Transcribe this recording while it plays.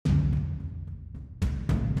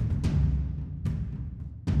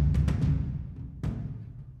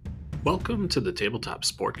Welcome to the Tabletop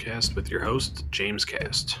Sportcast with your host, James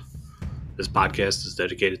Cast. This podcast is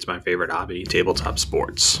dedicated to my favorite hobby, tabletop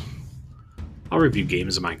sports. I'll review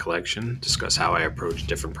games in my collection, discuss how I approach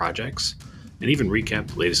different projects, and even recap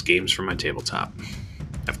the latest games from my tabletop.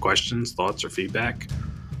 Have questions, thoughts, or feedback?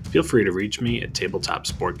 Feel free to reach me at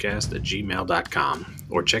tabletopsportcast@gmail.com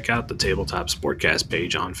or check out the Tabletop Sportcast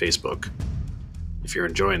page on Facebook. If you're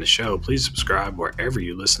enjoying the show, please subscribe wherever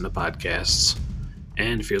you listen to podcasts.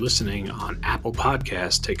 And if you're listening on Apple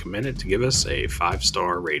Podcasts, take a minute to give us a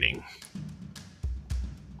 5-star rating.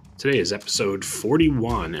 Today is episode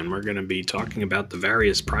 41, and we're going to be talking about the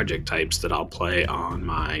various project types that I'll play on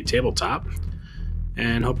my tabletop,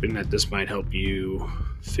 and hoping that this might help you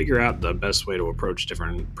figure out the best way to approach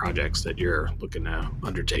different projects that you're looking to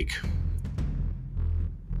undertake.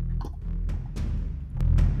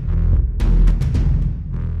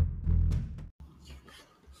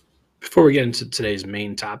 Before we get into today's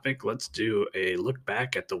main topic, let's do a look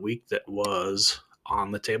back at the week that was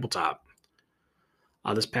on the tabletop.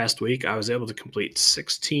 This past week, I was able to complete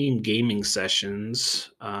 16 gaming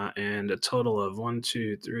sessions and a total of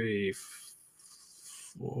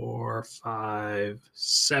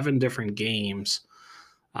 7 different games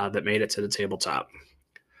that made it to the tabletop.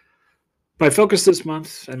 My focus this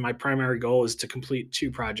month and my primary goal is to complete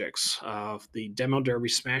 2 projects. The Demo Derby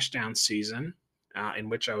Smashdown season, in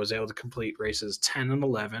which I was able to complete races 10 and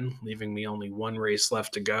 11, leaving me only 1 race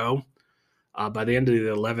left to go. By the end of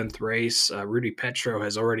the 11th race, Rudy Petro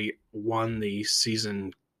has already won the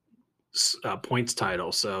season points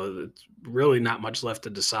title, so it's really not much left to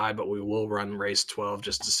decide, but we will run race 12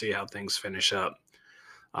 just to see how things finish up.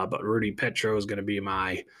 But Rudy Petro is going to be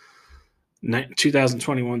my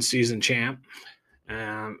 2021 season champ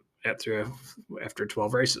after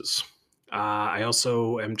 12 races. I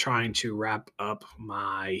also am trying to wrap up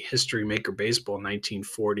my History Maker Baseball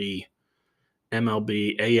 1940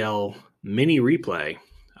 MLB AL mini replay.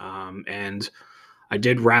 And I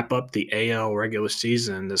did wrap up the AL regular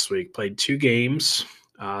season this week, played 2 games.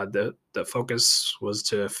 The focus was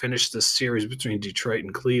to finish the series between Detroit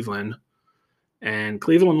and Cleveland. And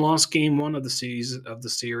Cleveland lost game 1 of the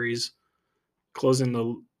series, closing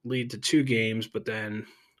the lead to 2 games, but then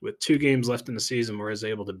with 2 games left in the season, we was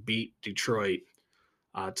able to beat Detroit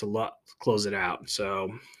to close it out.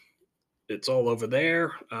 So it's all over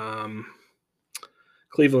there.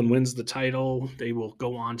 Cleveland wins the title. They will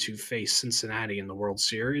go on to face Cincinnati in the World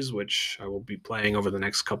Series, which I will be playing over the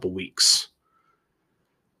next couple weeks.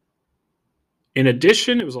 In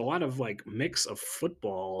addition, it was a lot of mix of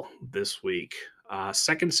football this week.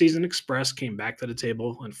 Second Season Express came back to the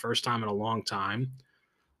table, and first time in a long time.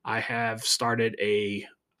 I have started a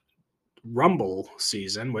Rumble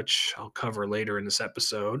season, which I'll cover later in this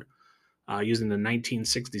episode, using the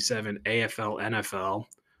 1967 AFL NFL.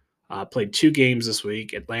 Played 2 games this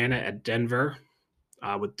week, Atlanta at Denver,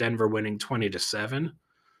 with Denver winning 20-7.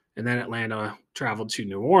 And then Atlanta traveled to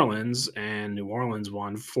New Orleans, and New Orleans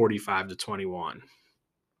won 45-21.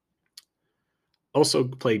 Also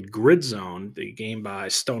played Grid Zone, the game by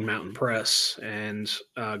Stone Mountain Press. And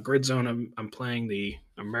Grid Zone, I'm playing the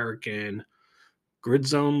American Grid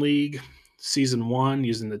Zone League Season 1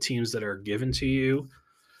 using the teams that are given to you.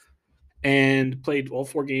 And played all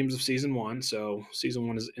 4 games of Season 1, so Season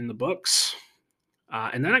 1 is in the books.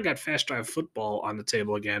 And then I got Fast Drive Football on the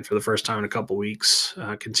table again for the first time in a couple weeks,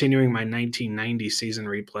 continuing my 1990 season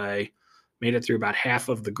replay. Made it through about half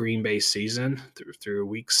of the Green Bay season, through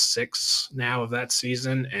week 6 now of that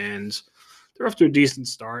season, and they're off to a decent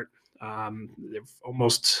start. I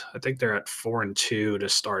think they're at 4-2 to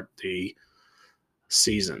start the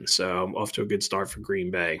season, so I'm off to a good start for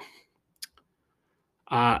Green Bay.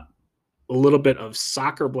 A little bit of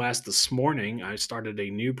Soccer Blast this morning. I started a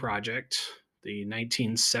new project, the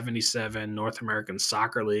 1977 North American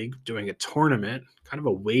Soccer League, doing a tournament, kind of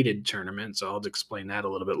a weighted tournament, so I'll explain that a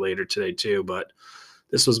little bit later today too. But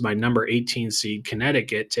this was my number 18 seed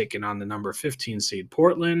Connecticut taking on the number 15 seed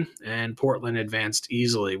Portland, and Portland advanced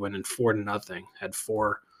easily, winning 4-0, had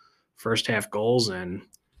 4 first half goals, and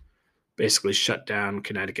basically shut down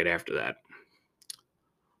Connecticut after that.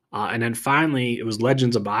 And then finally, it was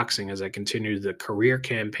Legends of Boxing as I continued the career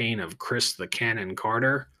campaign of Chris the Cannon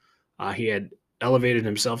Carter. He had elevated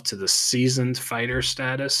himself to the seasoned fighter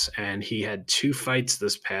status, and he had 2 fights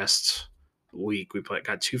this past week. We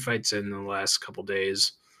got 2 fights in the last couple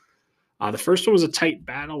days. The first one was a tight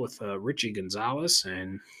battle with Richie Gonzalez,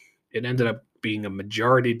 and it ended up being a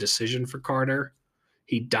majority decision for Carter.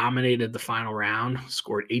 He dominated the final round,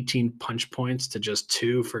 scored 18 punch points to just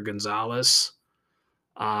 2 for Gonzalez.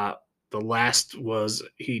 The last was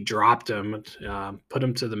he dropped him, put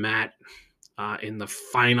him to the mat, in the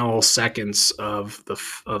final seconds of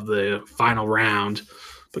the final round,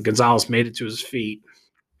 but Gonzalez made it to his feet,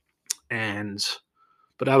 and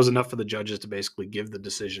but that was enough for the judges to basically give the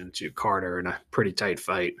decision to Carter in a pretty tight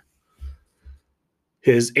fight.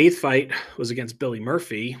 His eighth fight was against Billy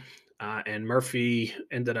Murphy, and Murphy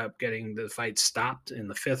ended up getting the fight stopped in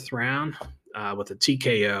the fifth round with a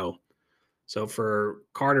TKO. So for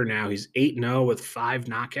Carter now, he's 8-0 with 5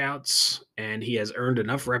 knockouts, and he has earned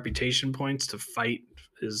enough reputation points to fight.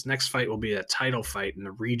 His next fight will be a title fight in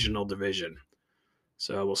the regional division.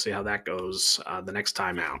 So we'll see how that goes the next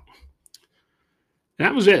time out. And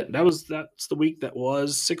that was it. That's the week that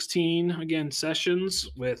was 16 again sessions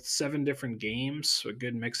with 7 different games, so a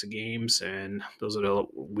good mix of games, and those are the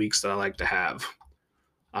weeks that I like to have.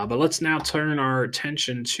 But let's now turn our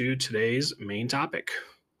attention to today's main topic.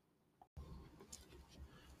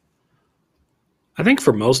 I think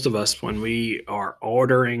for most of us, when we are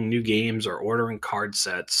ordering new games or ordering card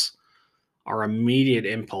sets, our immediate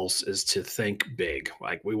impulse is to think big.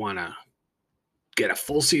 Like we want to get a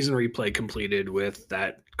full season replay completed with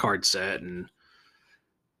that card set, and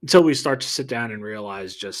until we start to sit down and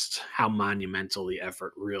realize just how monumental the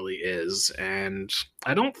effort really is. And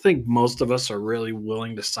I don't think most of us are really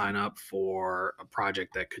willing to sign up for a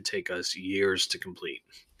project that could take us years to complete.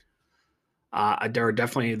 There are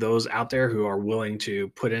definitely those out there who are willing to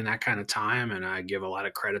put in that kind of time, and I give a lot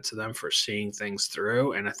of credit to them for seeing things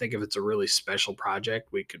through. And I think if it's a really special project,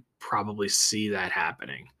 we could probably see that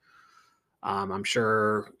happening. I'm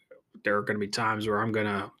sure there are going to be times where I'm going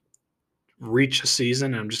to reach a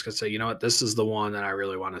season and I'm just going to say, you know what, this is the one that I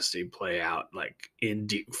really want to see play out like in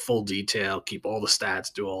full detail, keep all the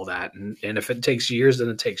stats, do all that. And if it takes years, then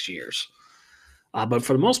it takes years. But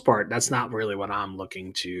for the most part, that's not really what I'm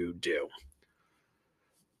looking to do.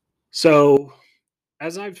 So,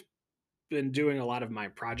 as I've been doing a lot of my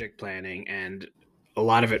project planning and a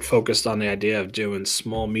lot of it focused on the idea of doing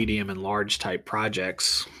small, medium, and large type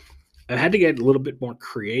projects, I had to get a little bit more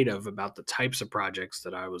creative about the types of projects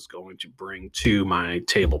that I was going to bring to my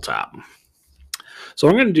tabletop. So,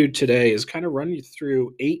 what I'm going to do today is kind of run you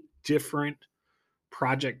through 8 different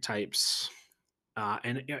project types.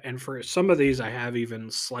 And for some of these, I have even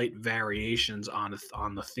slight variations on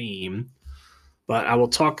the theme. But I will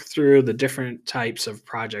talk through the different types of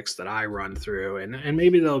projects that I run through, and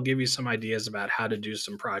maybe they'll give you some ideas about how to do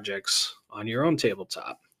some projects on your own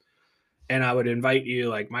tabletop. And I would invite you,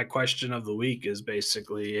 like my question of the week is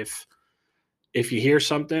basically if you hear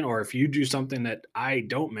something or if you do something that I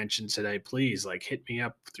don't mention today, please like hit me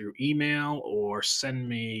up through email or send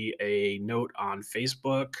me a note on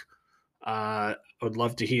Facebook. I would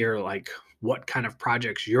love to hear like what kind of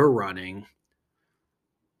projects you're running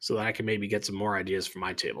so that I can maybe get some more ideas for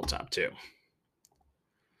my tabletop too.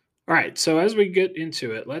 All right, so as we get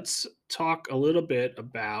into it, let's talk a little bit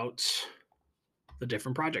about the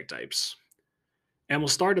different project types. And we'll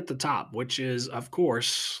start at the top, which is, of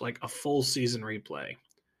course, like a full season replay.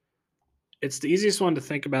 It's the easiest one to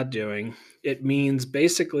think about doing. It means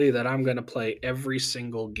basically that I'm going to play every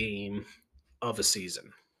single game of a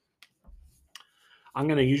season. I'm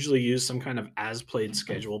going to usually use some kind of as played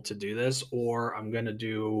schedule to do this, or I'm going to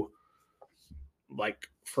do, like,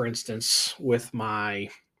 for instance, with my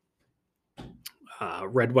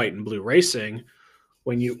red, white, and blue racing,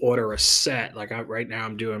 when you order a set, like right now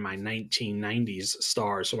I'm doing my 1990s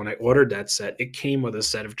stars. So when I ordered that set, it came with a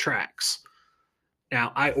set of tracks.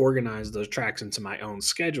 Now I organize those tracks into my own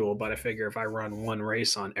schedule, but I figure if I run one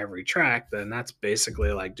race on every track, then that's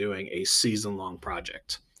basically like doing a season long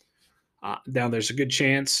project. Now there's a good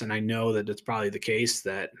chance, and I know that it's probably the case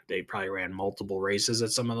that they probably ran multiple races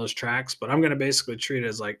at some of those tracks, but I'm going to basically treat it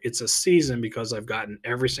as like it's a season because I've gotten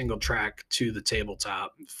every single track to the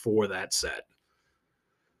tabletop for that set.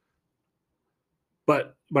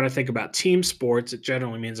 But when I think about team sports, it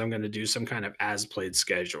generally means I'm going to do some kind of as played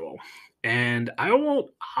schedule. And I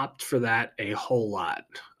won't opt for that a whole lot.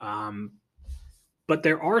 But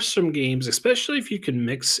there are some games, especially if you can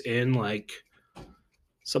mix in like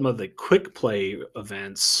some of the quick play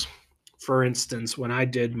events. For instance, when I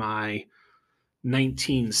did my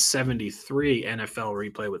 1973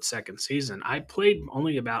 NFL replay with second season, I played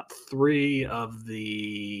only about 3 of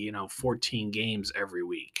the 14 games every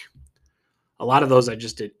week. A lot of those I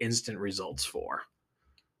just did instant results for.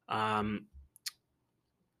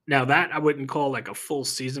 Now that I wouldn't call like a full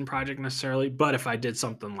season project necessarily, but if I did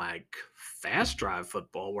something like fast drive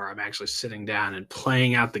football where I'm actually sitting down and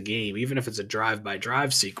playing out the game, even if it's a drive by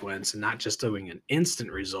drive sequence and not just doing an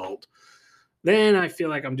instant result, then I feel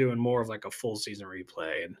like I'm doing more of like a full season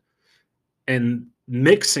replay. And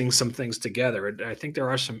mixing some things together. And I think there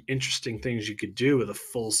are some interesting things you could do with a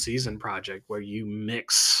full season project where you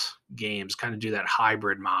mix games, kind of do that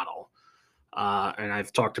hybrid model. And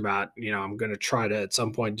I've talked about, I'm going to try to at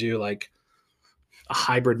some point do like a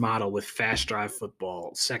hybrid model with Fast Drive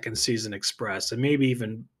Football, Second Season Express, and maybe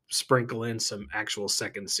even sprinkle in some actual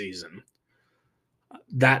second season.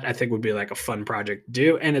 That I think would be like a fun project to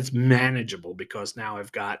do, and it's manageable because now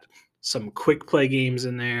I've got some quick play games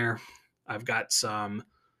in there. I've got some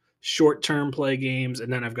short-term play games,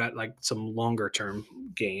 and then I've got like some longer-term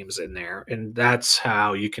games in there, and that's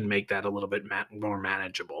how you can make that a little bit more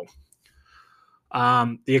manageable.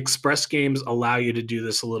 The express games allow you to do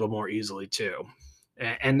this a little more easily too.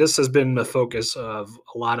 And this has been the focus of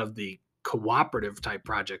a lot of the cooperative type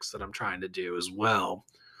projects that I'm trying to do as well,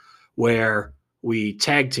 where we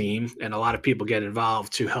tag team and a lot of people get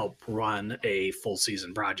involved to help run a full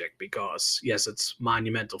season project because, yes, it's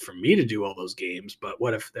monumental for me to do all those games, but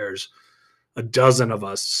what if there's a dozen of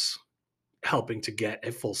us helping to get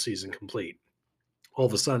a full season complete? All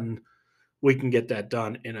of a sudden, we can get that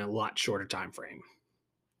done in a lot shorter time frame.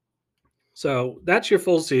 So that's your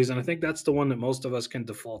full season. I think that's the one that most of us can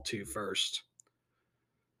default to first.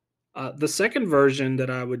 The second version that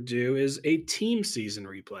I would do is a team season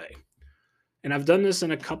replay. And I've done this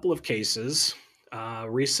in a couple of cases.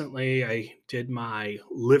 Recently, I did my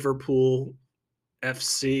Liverpool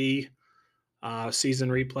FC season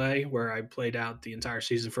replay where I played out the entire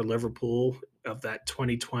season for Liverpool of that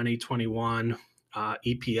 2020-21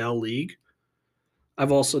 EPL league. I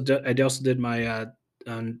also did my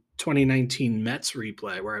 2019 Mets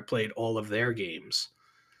replay where I played all of their games.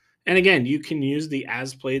 And again, you can use the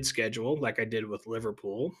as played schedule like I did with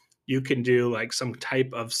Liverpool. You can do like some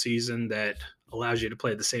type of season that allows you to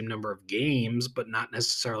play the same number of games, but not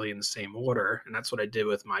necessarily in the same order. And that's what I did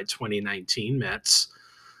with my 2019 Mets.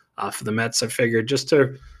 For the Mets, I figured just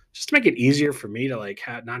to make it easier for me to like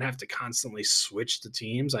not have to constantly switch the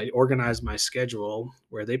teams, I organized my schedule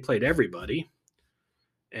where they played everybody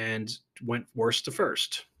and went worst to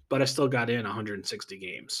first, but I still got in 160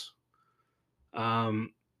 games.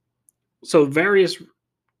 So various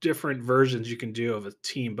different versions you can do of a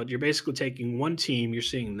team, but you're basically taking one team, you're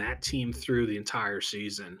seeing that team through the entire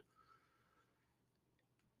season.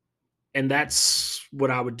 And that's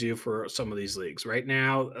what I would do for some of these leagues. Right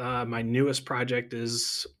now, my newest project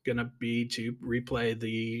is going to be to replay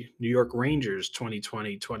the New York Rangers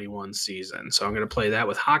 2020-21 season. So I'm going to play that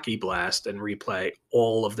with Hockey Blast and replay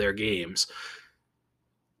all of their games.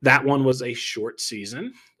 That one was a short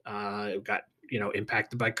season. It got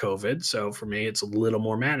impacted by COVID. So for me, it's a little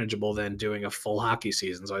more manageable than doing a full hockey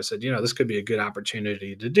season. So I said, this could be a good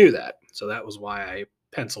opportunity to do that. So that was why I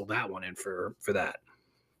penciled that one in for that.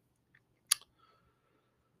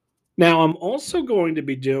 Now, I'm also going to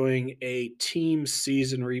be doing a team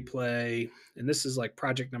season replay, and this is like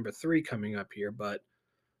project number 3 coming up here, but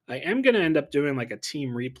I am going to end up doing like a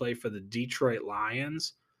team replay for the Detroit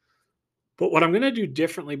Lions. But what I'm going to do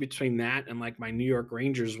differently between that and like my New York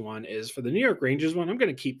Rangers one is for the New York Rangers one, I'm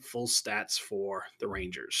going to keep full stats for the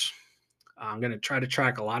Rangers. I'm going to try to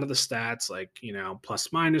track a lot of the stats like,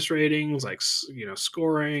 plus minus ratings, like,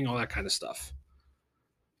 scoring, all that kind of stuff.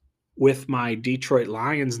 With my Detroit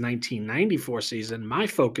Lions 1994 season, my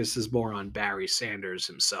focus is more on Barry Sanders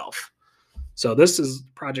himself. So this is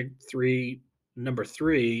project number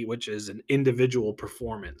 3, which is an individual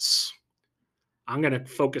performance. I'm going to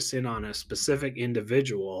focus in on a specific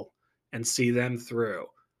individual and see them through.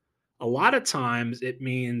 A lot of times it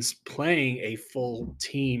means playing a full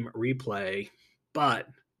team replay, but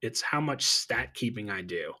it's how much stat keeping I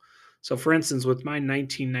do. So for instance, with my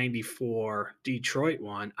 1994 Detroit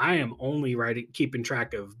one, I am only keeping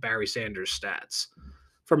track of Barry Sanders stats.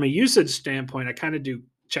 From a usage standpoint, I kind of do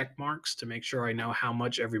check marks to make sure I know how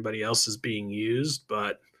much everybody else is being used,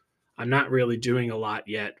 but I'm not really doing a lot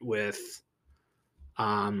yet with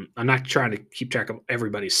I'm not trying to keep track of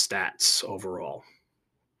everybody's stats overall.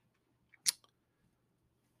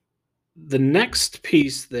 The next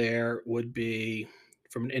piece there would be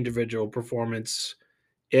from an individual performance.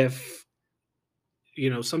 If,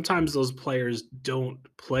 sometimes those players don't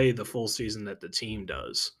play the full season that the team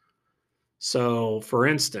does. So for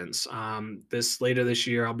instance, later this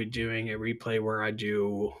year, I'll be doing a replay where I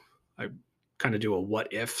kind of do a what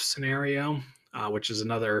if scenario, which is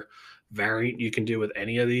another variant you can do with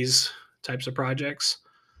any of these types of projects.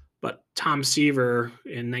 But Tom Seaver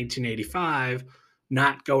in 1985,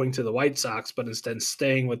 not going to the White Sox, but instead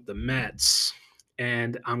staying with the Mets.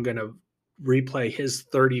 And I'm going to replay his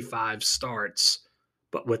 35 starts,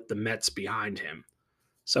 but with the Mets behind him.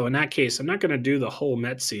 So in that case, I'm not going to do the whole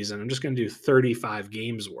Met season. I'm just going to do 35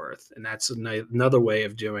 games worth. And that's another way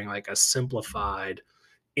of doing like a simplified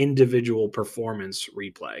individual performance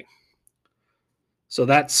replay. So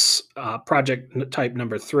that's project type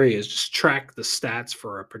number 3 is just track the stats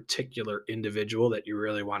for a particular individual that you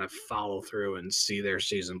really want to follow through and see their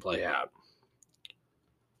season play out.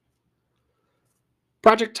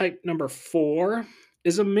 Project type number 4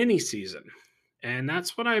 is a mini season. And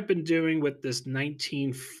that's what I've been doing with this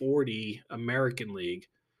 1940 American League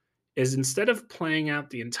is instead of playing out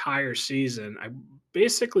the entire season, I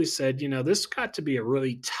basically said, this got to be a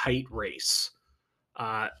really tight race.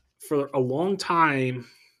 For a long time,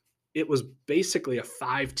 it was basically a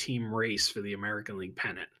 5-team race for the American League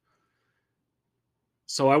pennant.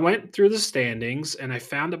 So I went through the standings and I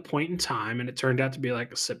found a point in time, and it turned out to be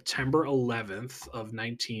like September 11th of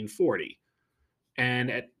 1940.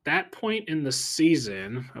 And at that point in the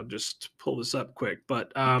season, I'll just pull this up quick,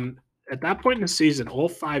 but at that point in the season, all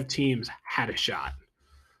 5 teams had a shot.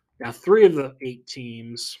 Now, 3 of the 8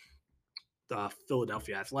 teams, the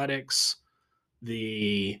Philadelphia Athletics,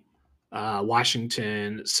 the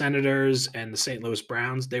Washington Senators, and the St. Louis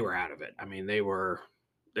Browns, they were out of it. I mean, they were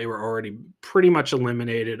already pretty much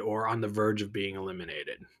eliminated or on the verge of being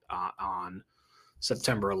eliminated on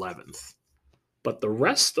September 11th. But the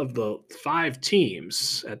rest of the 5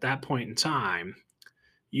 teams at that point in time,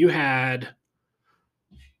 you had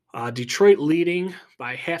Detroit leading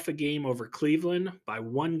by half a game over Cleveland, by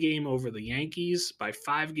 1 game over the Yankees, by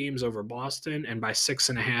 5 games over Boston, and by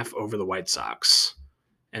 6.5 over the White Sox.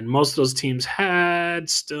 And most of those teams had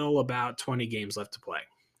still about 20 games left to play.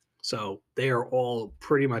 So they are all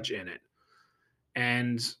pretty much in it.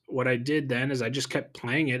 And what I did then is I just kept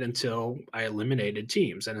playing it until I eliminated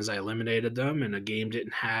teams. And as I eliminated them and a game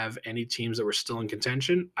didn't have any teams that were still in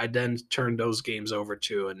contention, I then turned those games over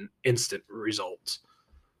to an instant result.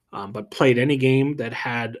 But played any game that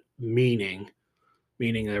had meaning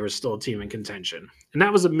there was still a team in contention. And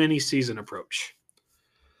that was a mini season approach.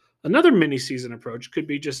 Another mini season approach could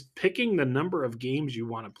be just picking the number of games you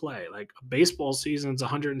want to play. Like a baseball season's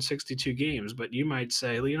 162 games, but you might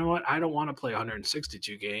say, well, you know what? I don't want to play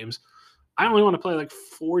 162 games. I only want to play like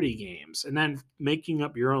 40 games, and then making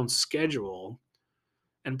up your own schedule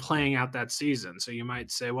and playing out that season. So you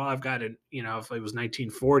might say, well, I've got if it was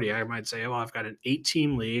 1940, I might say, well, I've got an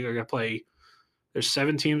 8-team league. I got to play. There's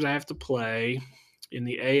 7 teams I have to play in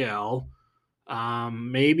the AL.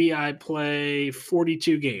 Maybe I play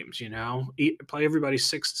 42 games, play everybody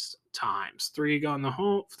 6 times, 3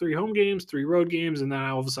 home games, 3 road games. And then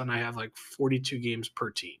all of a sudden I have like 42 games per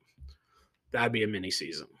team. That'd be a mini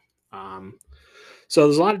season. So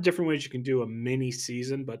there's a lot of different ways you can do a mini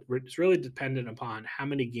season, but it's really dependent upon how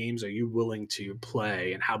many games are you willing to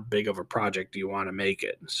play and how big of a project do you want to make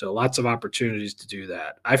it. So lots of opportunities to do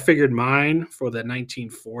that. I figured mine for the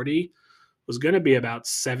 1940 was going to be about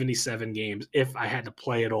 77 games if I had to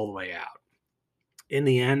play it all the way out. In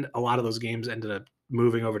the end, a lot of those games ended up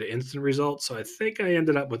moving over to instant results. So I think I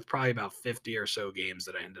ended up with probably about 50 or so games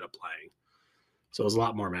that I ended up playing. So it was a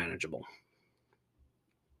lot more manageable.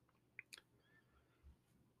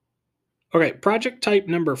 Okay, project type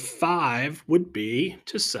number 5 would be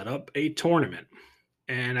to set up a tournament.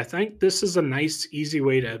 And I think this is a nice, easy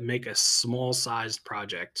way to make a small-sized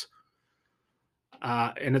project.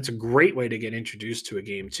 And it's a great way to get introduced to a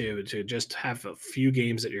game, too, to just have a few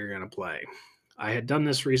games that you're going to play. I had done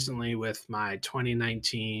this recently with my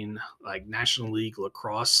 2019 National League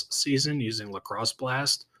lacrosse season using Lacrosse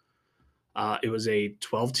Blast. It was a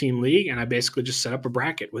 12-team league, and I basically just set up a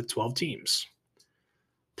bracket with 12 teams.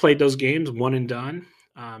 Played those games, one and done,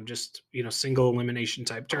 single elimination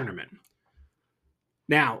type tournament.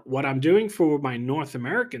 Now, what I'm doing for my North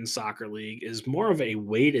American Soccer League is more of a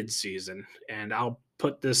weighted season, and I'll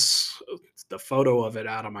put the photo of it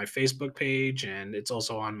out on my Facebook page, and it's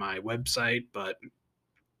also on my website. But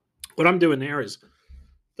what I'm doing there is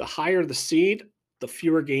the higher the seed, the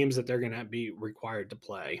fewer games that they're going to be required to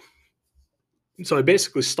play. So I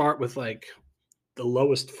basically start with the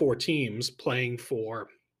lowest 4 teams playing for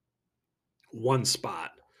 1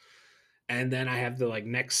 spot. And then I have the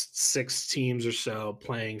next 6 teams or so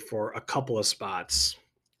playing for a couple of spots.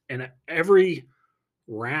 And every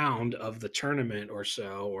round of the tournament or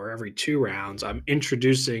so, or every 2 rounds, I'm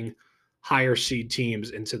introducing higher seed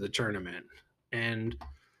teams into the tournament. And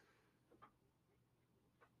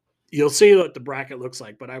you'll see what the bracket looks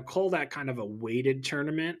like, but I call that kind of a weighted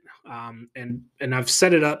tournament. And I've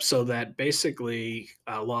set it up so that basically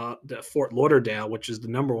the Fort Lauderdale, which is the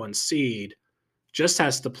number 1 seed, just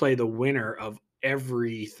has to play the winner of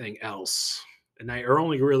everything else. And they are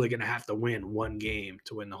only really going to have to win 1 game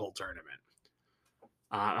to win the whole tournament.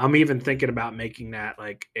 I'm even thinking about making that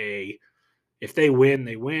like a if they win,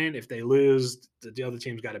 they win. If they lose, the other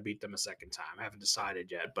team's got to beat them a second time. I haven't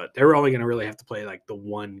decided yet, but they're only going to really have to play like the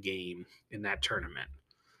one game in that tournament.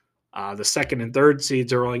 The second and third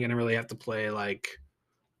seeds are only going to really have to play like,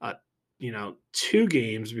 uh, 2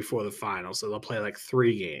 games before the final. So they'll play like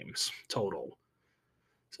 3 games total.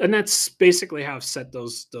 And that's basically how I've set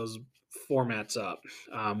those formats up,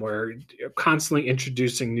 where you're constantly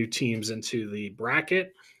introducing new teams into the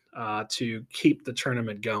bracket to keep the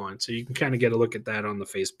tournament going. So you can kind of get a look at that on the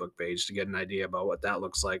Facebook page to get an idea about what that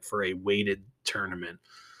looks like for a weighted tournament.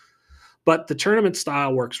 But the tournament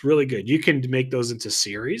style works really good. You can make those into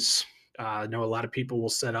series. I know a lot of people will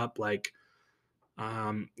set up like,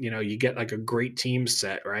 you get like a great team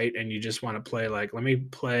set, right? And you just want to play like, let me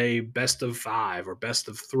play best of 5 or best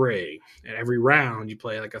of 3. And every round you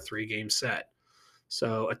play like a 3-game set.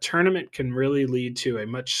 So a tournament can really lead to a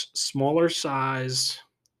much smaller size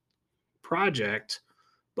project,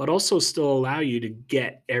 but also still allow you to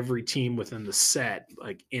get every team within the set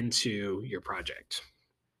like into your project.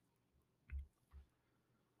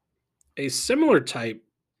 A similar type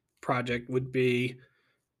project would be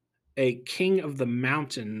a King of the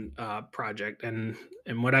Mountain project, and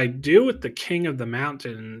what I do with the King of the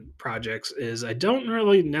Mountain projects is I don't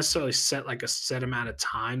really necessarily set like a set amount of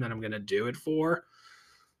time that I'm going to do it for.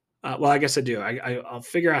 Well, I guess I do. I'll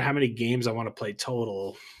figure out how many games I want to play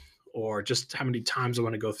total, or just how many times I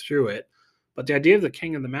want to go through it. But the idea of the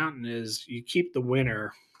King of the Mountain is you keep the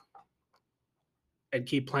winner and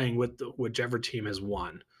keep playing with whichever team has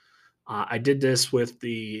won. I did this with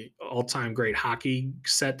the all-time great hockey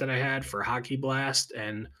set that I had for Hockey Blast,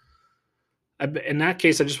 and in that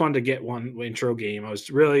case, I just wanted to get one intro game. I was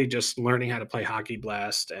really just learning how to play Hockey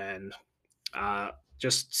Blast, and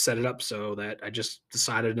just set it up so that I just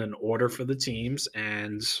decided an order for the teams,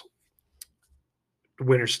 and the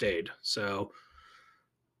winner stayed. So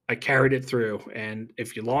I carried it through, and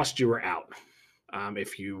if you lost, you were out.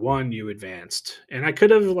 If you won, you advanced, and I could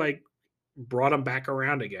have like brought them back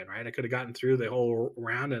around again, right? I could have gotten through the whole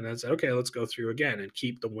round and then said, okay, let's go through again and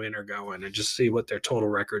keep the winner going and just see what their total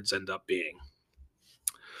records end up being.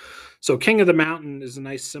 So King of the Mountain is a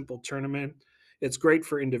nice simple tournament. It's great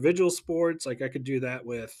for individual sports. Like I could do that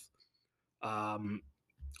with um,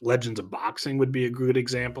 Legends of Boxing would be a good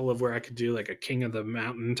example of where I could do like a King of the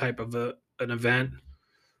Mountain type of an event.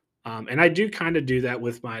 And I do kind of do that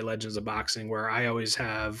with my Legends of Boxing, where I always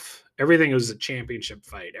have everything is a championship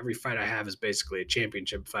fight. Every fight I have is basically a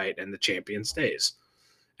championship fight, and the champion stays.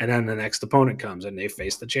 And then the next opponent comes and they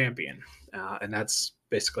face the champion. And that's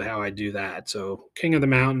basically how I do that. So, King of the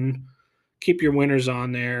Mountain, keep your winners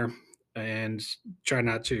on there and try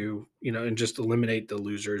not to, and just eliminate the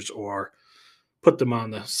losers or put them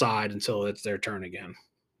on the side until it's their turn again.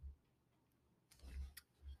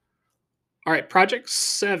 All right, Project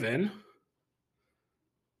 7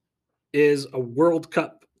 is a World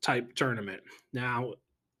Cup type tournament. Now,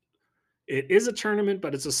 it is a tournament,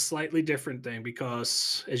 but it's a slightly different thing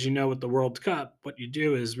because, as you know, with the World Cup, what you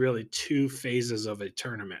do is really 2 phases of a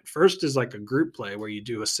tournament. First is like a group play where you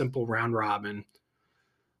do a simple round robin.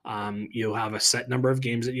 You'll have a set number of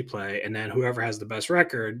games that you play, and then whoever has the best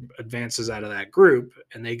record advances out of that group,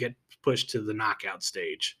 and they get pushed to the knockout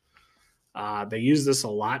stage. They use this a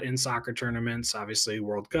lot in soccer tournaments. Obviously,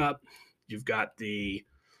 World Cup. You've got the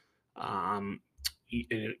um,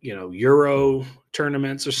 Euro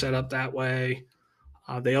tournaments are set up that way.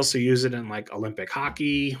 They also use it in like Olympic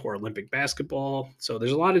hockey or Olympic basketball. So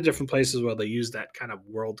there's a lot of different places where they use that kind of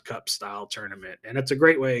World Cup style tournament. And it's a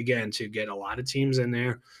great way, again, to get a lot of teams in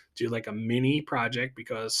there, do like a mini project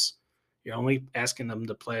because you're only asking them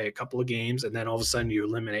to play a couple of games. And then all of a sudden you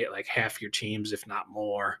eliminate like half your teams, if not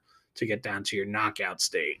more, to get down to your knockout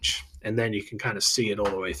stage. And then you can kind of see it all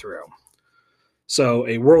the way through. So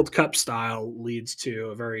a World Cup style leads to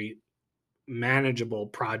a very manageable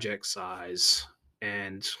project size,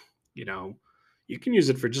 and you know you can use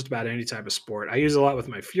it for just about any type of sport. I use it a lot with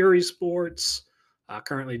my Fury sports.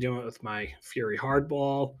 Currently doing it with my Fury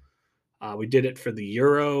hardball. We did it for the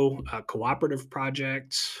Euro cooperative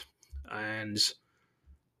project, and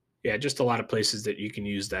yeah, just a lot of places that you can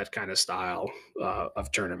use that kind of style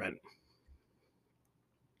of tournament.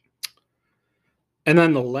 And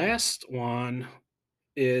then the last one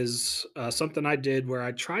is something I did where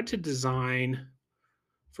I tried to design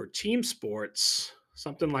for team sports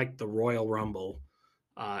something like the Royal Rumble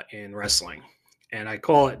in wrestling. And I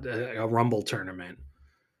call it a Rumble tournament.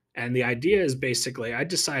 And the idea is basically I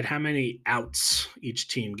decide how many outs each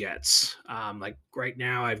team gets. Like right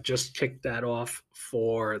now, I've just kicked that off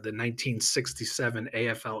for the 1967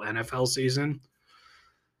 AFL NFL season.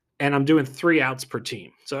 And I'm doing 3 outs per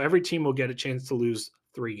team. So every team will get a chance to lose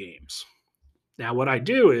 3 games. Now, what I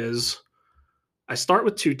do is I start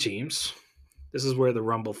with 2 teams. This is where the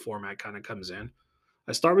Rumble format kind of comes in.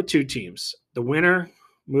 I start with 2 teams. The winner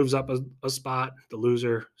moves up a spot, the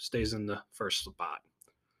loser stays in the first spot.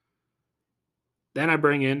 Then I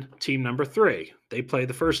bring in team number 3. They play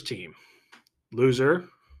the first team. Loser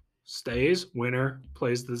stays, winner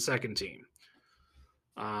plays the second team.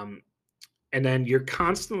 And then you're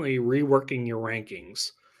constantly reworking your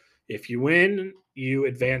rankings. If you win, you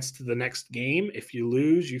advance to the next game. If you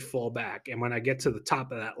lose, you fall back. And when I get to the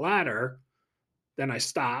top of that ladder, then I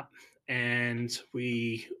stop and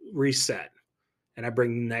we reset and I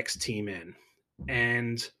bring the next team in.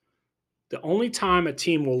 And the only time a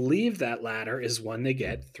team will leave that ladder is when they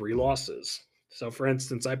get 3 losses. So, for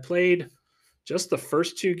instance, I played just the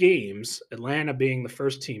first 2 games, Atlanta being the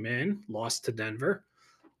first team in, lost to Denver.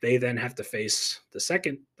 They then have to face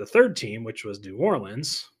the third team, which was New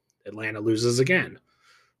Orleans. Atlanta loses again.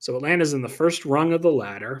 So Atlanta's in the first rung of the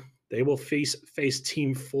ladder. They will face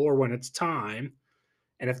team 4 when it's time.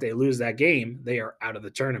 And if they lose that game, they are out of the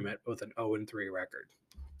tournament with an 0-3 record.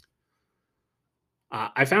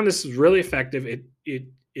 I found this is really effective.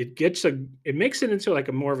 It makes it into like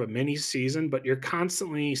a more of a mini season, but you're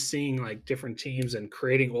constantly seeing like different teams and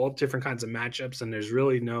creating all different kinds of matchups. And there's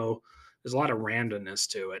a lot of randomness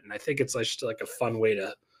to it. And I think it's just like a fun way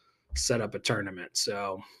to set up a tournament.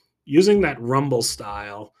 So using that Rumble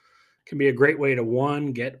style can be a great way to,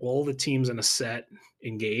 1, get all the teams in a set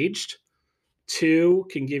engaged. 2,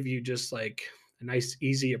 can give you just like a nice,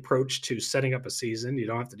 easy approach to setting up a season. You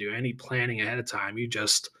don't have to do any planning ahead of time. You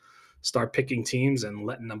just start picking teams and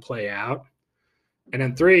letting them play out. And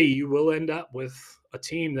then 3, you will end up with a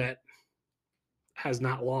team that has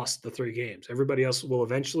not lost the 3 games. Everybody else will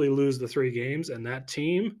eventually lose the 3 games, and that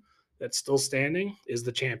team that's still standing is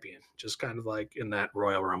the champion, just kind of like in that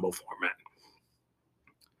Royal Rumble format.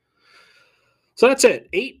 So that's it.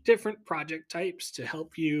 8 different project types to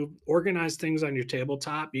help you organize things on your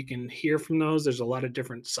tabletop. You can hear from those. There's a lot of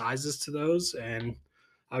different sizes to those, and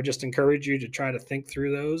I would just encourage you to try to think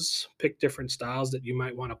through those, pick different styles that you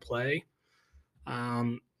might want to play.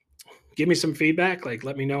 Give me some feedback. Like,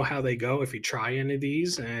 let me know how they go if you try any of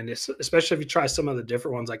these, and especially if you try some of the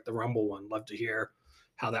different ones, like the Rumble one. Love to hear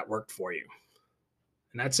how that worked for you.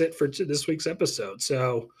 And that's it for this week's episode.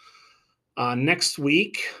 So next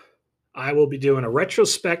week, I will be doing a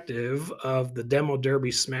retrospective of the Demo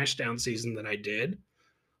Derby Smashdown season that I did,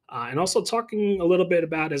 and also talking a little bit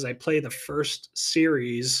about as I play the first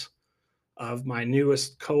series of my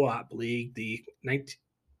newest co-op league, the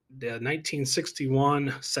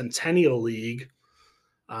 1961 Centennial League.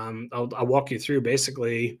 I'll walk you through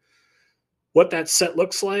basically what that set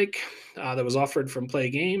looks like that was offered from Play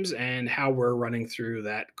Games and how we're running through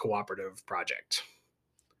that cooperative project.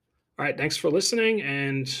 All right, thanks for listening,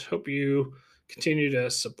 and hope you continue to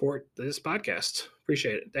support this podcast.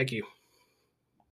 Appreciate it. Thank you.